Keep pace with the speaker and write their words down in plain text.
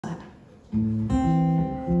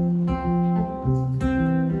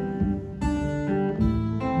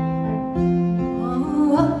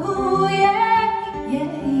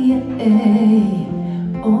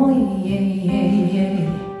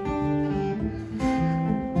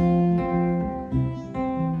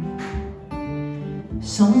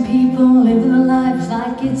Some people live their lives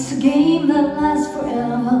like it's a game that lasts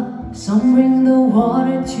forever. Some bring the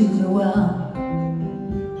water to the well.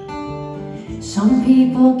 Some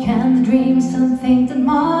people can dreams and think that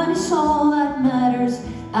money's all that matters.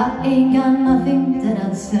 I ain't got nothing that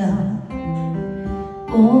I'd sell.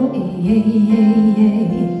 Oh, yeah, yeah,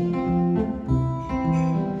 yeah.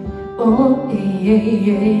 Oh, yeah,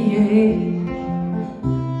 yeah, yeah.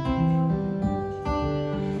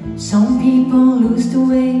 Some people lose the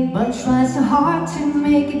way, but try so hard to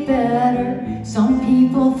make it better. Some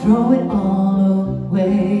people throw it all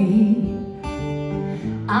away.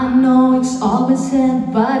 I know it's all been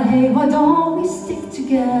said, but hey, why don't we stick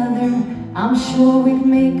together? I'm sure we'd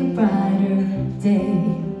make a brighter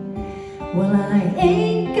day. Well, I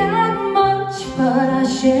ain't got much, but I'll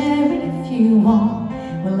share it if you want.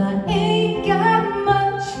 Well, I ain't got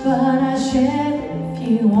much, but I'll share it if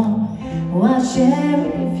you want. Well, I'll share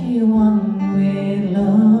it if you want with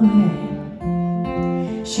love,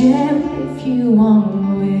 yeah. Share it if you want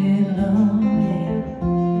with love, yeah.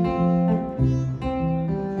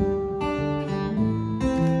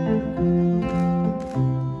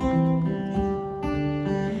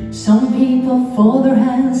 Some people fold their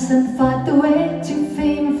hands and fight their way to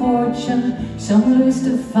fame and fortune. Some lose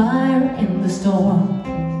the fire in the storm.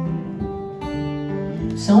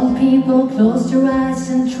 Some people close their eyes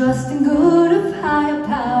and trust in good of higher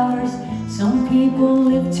powers. Some people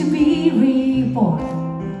live to be reborn.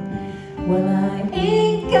 Well, I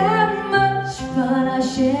ain't got much, but I'll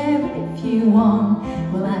share it if you want.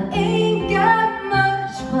 Well, I ain't got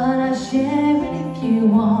much, but I'll share it if you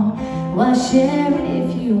want. Well, I'll share it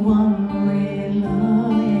if you want with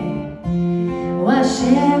love, yeah. Well, I'll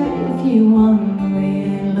share it if you want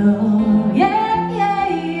with love, yeah.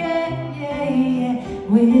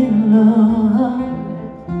 With love.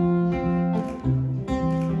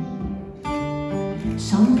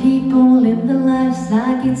 Some people live their lives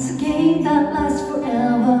like it's a game that lasts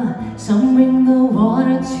forever. Some bring the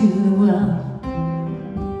water to the well.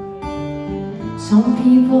 Some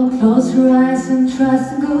people close their eyes and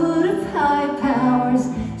trust the good of high powers.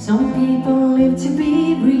 Some people live to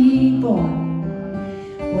be reborn.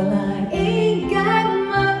 Well, I ain't got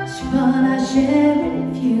much, but I'll share it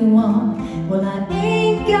if you want. Well, I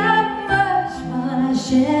ain't got much, but I'll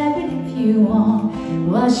share it if you want.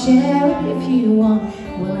 Well, I'll share it if you want.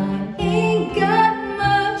 Well, I ain't got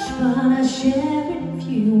much, but I'll share it if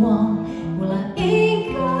you want. Well, I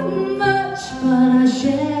ain't got much, but I'll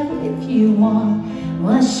share it if you want.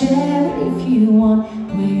 Well, I'll share it if you want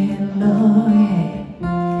with love, yeah.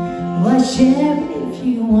 Well, I'll share it if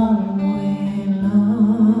you want.